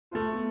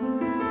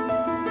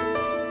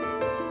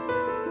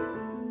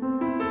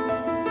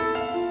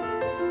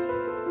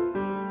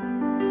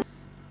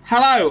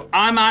Hello,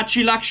 I'm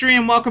ArchieLuxury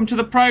and welcome to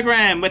the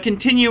program. We're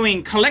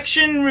continuing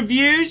collection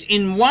reviews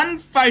in one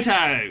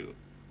photo.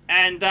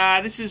 And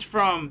this is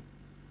from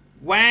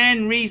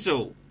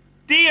rezal.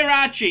 Dear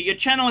Archie, your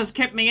channel has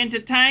kept me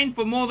entertained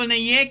for more than a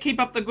year. Keep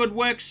up the good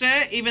work,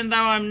 sir. Even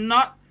though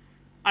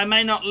I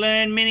may not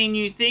learn many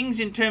new things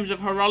in terms of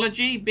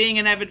horology, being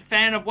an avid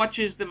fan of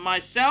watches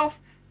myself,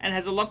 and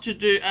has a lot to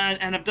do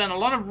and have done a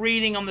lot of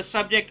reading on the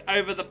subject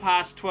over the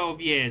past 12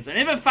 years. I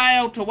never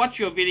fail to watch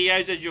your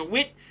videos as your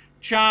wit,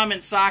 charm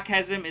and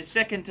sarcasm is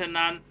second to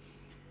none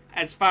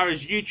as far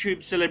as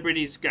YouTube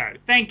celebrities go.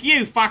 Thank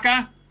you,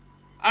 fucker!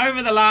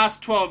 Over the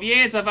last 12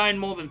 years, I've owned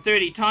more than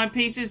 30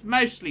 timepieces,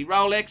 mostly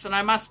Rolex, and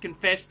I must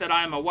confess that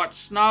I am a watch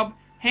snob.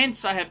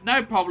 Hence, I have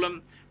no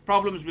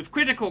problems with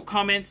critical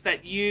comments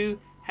that you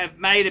have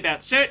made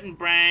about certain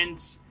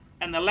brands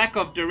and the lack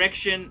of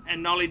direction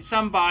and knowledge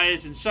some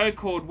buyers and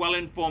so-called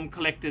well-informed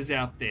collectors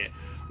out there.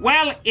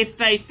 Well, if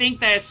they think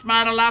they are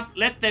smart enough,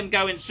 let them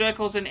go in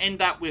circles and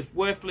end up with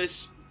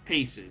worthless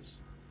pieces.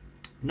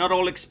 Not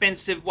all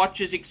expensive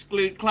watches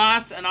exclude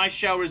class, and I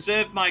shall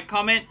reserve my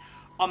comment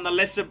on the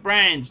lesser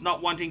brands,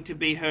 not wanting to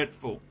be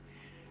hurtful.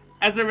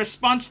 As a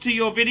response to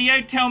your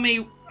video, tell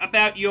me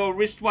about your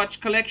wristwatch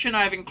collection.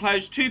 I have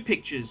enclosed 2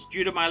 pictures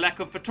due to my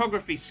lack of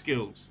photography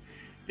skills.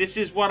 This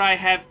is what I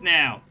have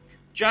now.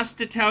 Just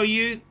to tell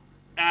you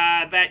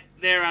that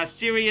there are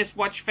serious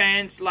watch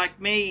fans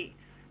like me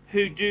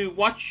who do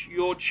watch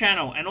your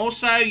channel, and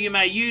also you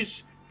may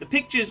use the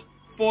pictures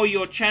for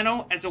your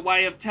channel as a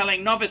way of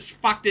telling novice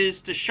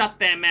fuckers to shut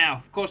their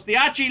mouth. Of course, the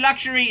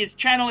ArchieLuxury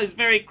channel is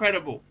very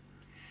credible.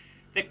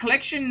 The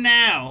collection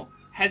now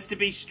has to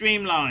be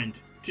streamlined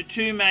to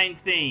 2 main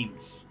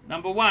themes.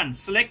 Number 1,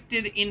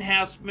 selected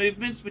in-house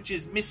movements, which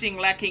is missing,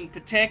 lacking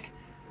Patek,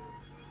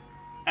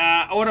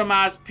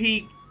 Audemars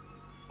Piguet.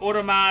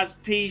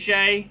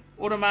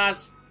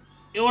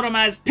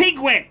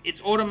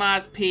 It's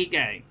Audemars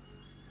Piguet.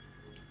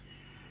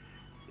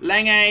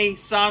 Lange,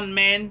 Sun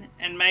Men,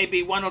 and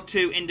maybe 1 or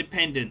 2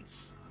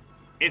 independents.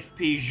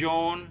 FP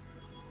Jaune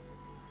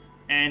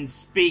and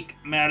Speak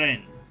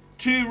Marin.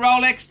 2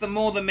 Rolex, the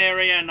more the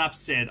merrier, enough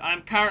said. I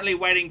am currently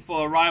waiting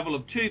for arrival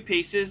of 2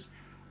 pieces,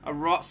 a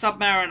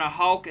Submariner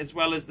Hulk as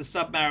well as the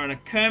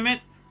Submariner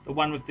Kermit, the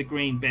one with the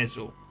green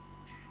bezel.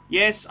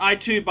 Yes, I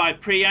too buy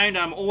pre-owned.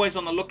 I'm always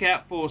on the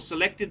lookout for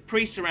selected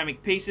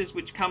pre-ceramic pieces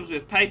which comes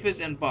with papers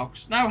and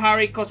box. No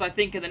hurry, because I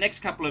think in the next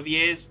couple of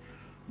years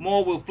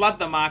more will flood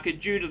the market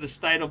due to the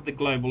state of the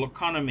global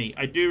economy.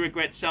 I do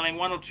regret selling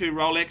 1 or 2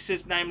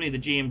 Rolexes, namely the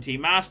GMT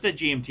Master,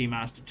 GMT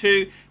Master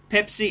 2,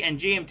 Pepsi and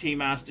GMT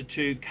Master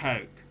 2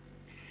 Coke.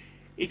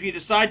 If you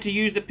decide to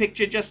use the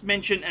picture, just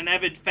mention an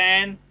avid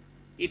fan.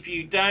 If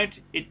you don't,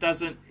 it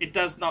does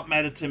not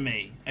matter to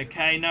me.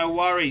 Okay, no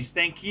worries.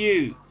 Thank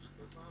you.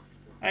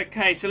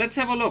 Okay, so let's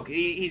have a look.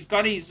 He's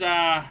got his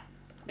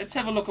let's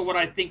have a look at what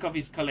I think of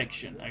his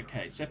collection.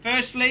 Okay, so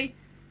firstly,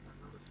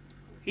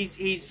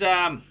 he's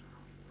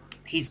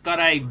got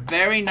a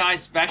very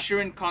nice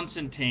Vacheron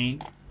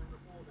Constantin.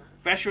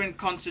 Vacheron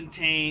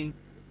Constantin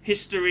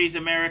Histories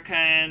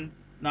American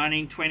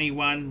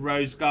 1921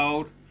 rose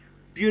gold.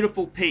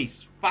 Beautiful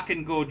piece.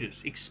 Fucking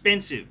gorgeous.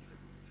 Expensive.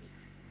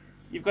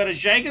 You've got a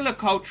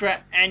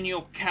Jaeger-LeCoultre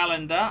annual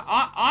calendar.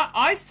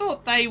 I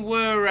thought they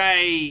were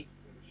a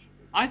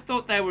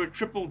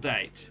triple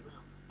date.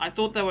 I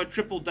thought they were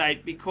triple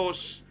date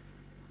because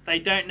they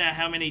don't know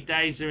how many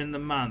days are in the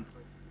month.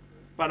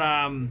 But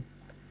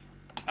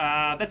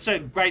that's a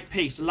great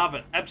piece. Love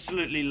it.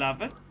 Absolutely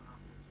love it.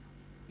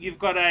 You've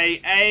got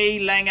a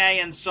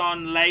Lange &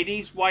 Son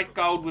ladies, white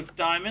gold with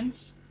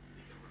diamonds.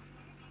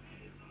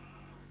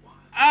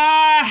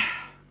 I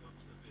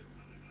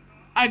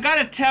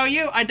gotta tell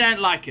you, I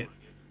don't like it.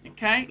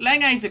 Okay?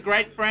 Lange's a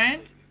great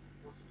brand.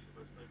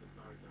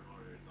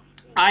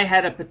 I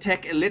had a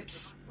Patek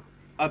Ellipse.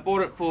 I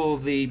bought it for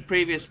the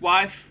previous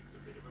wife.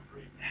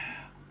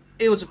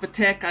 It was a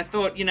Patek. I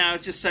thought, you know,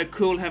 it's just so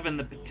cool having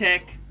the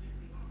Patek.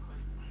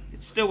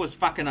 It still was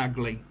fucking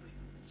ugly.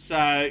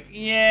 So,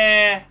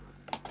 yeah.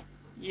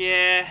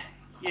 You've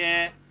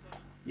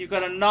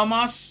got a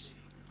Nomos.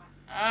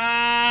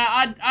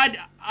 I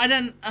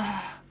don't...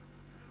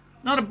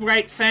 not a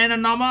great fan of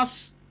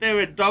Nomos. They're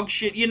a dog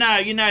shit. You know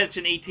it's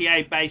an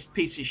ETA-based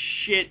piece of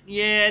shit.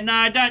 Yeah,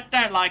 no,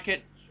 don't like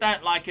it.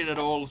 Don't like it at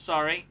all,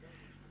 sorry.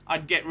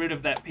 I'd get rid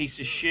of that piece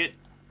of shit.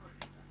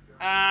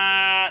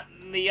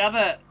 The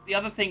other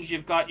things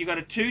you've got a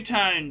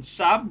 2-tone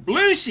sub.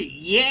 Bluesy,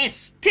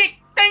 yes! Tick,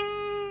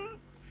 ding!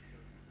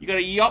 You got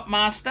a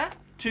Yachtmaster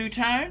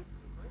 2-tone.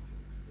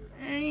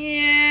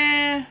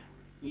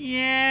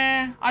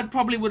 Yeah. I'd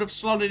probably would have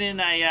slotted in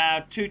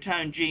a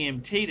 2-tone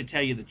GMT to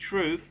tell you the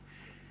truth.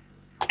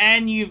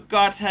 And you've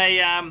got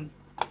a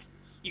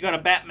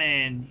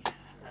Batman.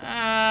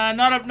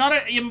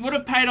 You would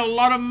have paid a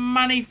lot of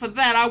money for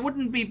that. I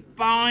wouldn't be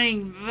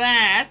buying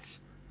that.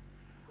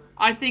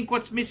 I think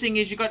what's missing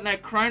is you got no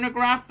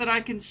chronograph that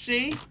I can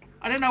see.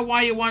 I don't know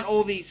why you want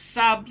all these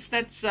subs.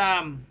 That's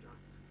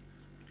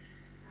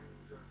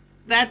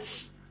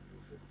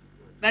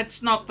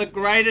not the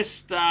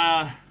greatest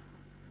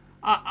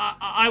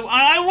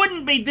I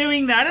wouldn't be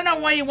doing that. I don't know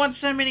why you want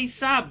so many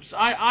subs.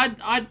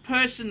 I'd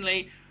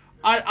personally,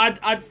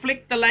 I'd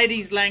flick the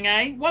ladies'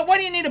 Lange. What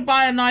do you need to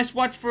buy a nice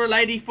watch for a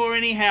lady for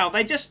anyhow?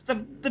 They just, the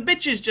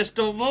bitches just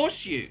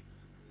divorce you.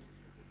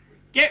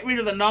 Get rid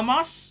of the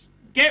Nomos.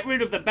 Get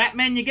rid of the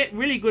Batman. You get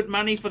really good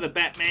money for the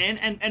Batman,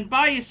 and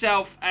buy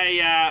yourself a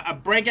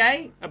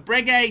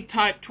Breguet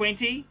Type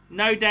 20,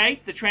 no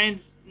date,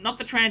 not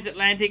the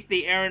transatlantic,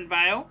 the Erin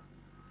Vale.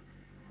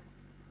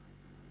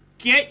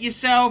 Get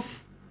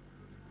yourself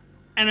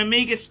an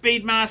Omega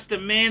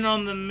Speedmaster Man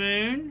on the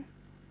Moon.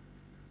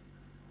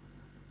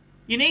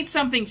 You need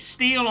something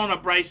steel on a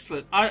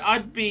bracelet.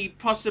 I'd be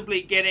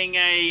possibly getting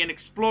an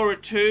Explorer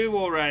 2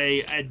 or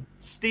a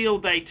steel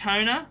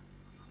Daytona.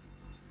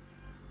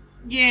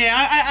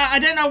 Yeah, I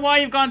don't know why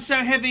you've gone so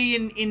heavy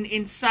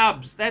in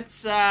subs.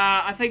 That's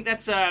I think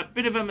that's a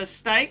bit of a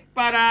mistake.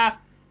 But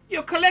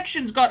your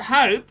collection's got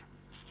hope.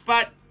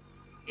 But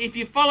if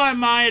you follow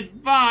my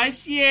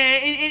advice, yeah,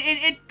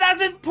 it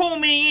doesn't pull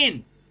me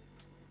in.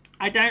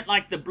 I don't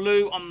like the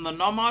blue on the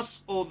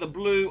Nomos or the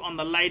blue on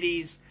the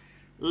ladies'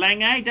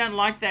 Lange. Don't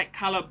like that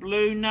colour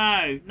blue.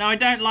 No, I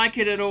don't like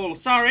it at all.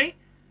 Sorry.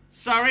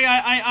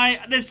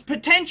 There's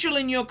potential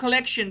in your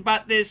collection,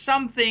 but there's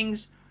some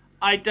things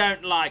I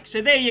don't like. So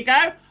there you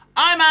go.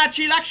 I'm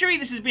ArchieLuxury.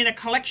 This has been a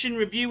collection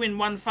review in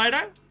one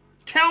photo.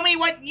 Tell me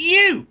what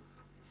you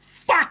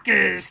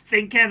fuckers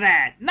think of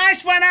that.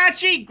 Nice one,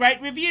 Archie.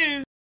 Great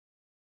review.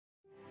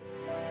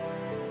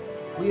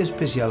 We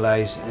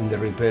specialize in the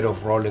repair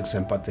of Rolex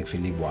and Patek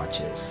Philippe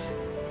watches.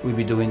 We've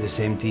been doing the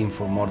same thing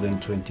for more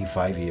than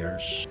 25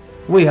 years.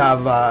 We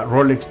have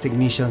Rolex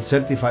technicians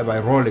certified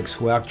by Rolex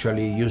who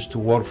actually used to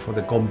work for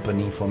the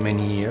company for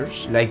many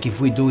years, like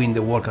if we're doing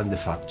the work on the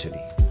factory.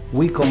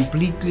 We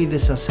completely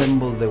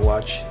disassemble the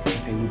watch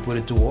and we put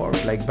it to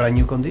work like brand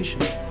new condition.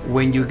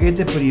 When you get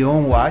a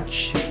pre-owned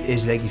watch,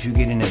 it's like if you're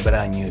getting a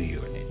brand new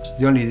unit.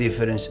 The only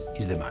difference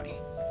is the money.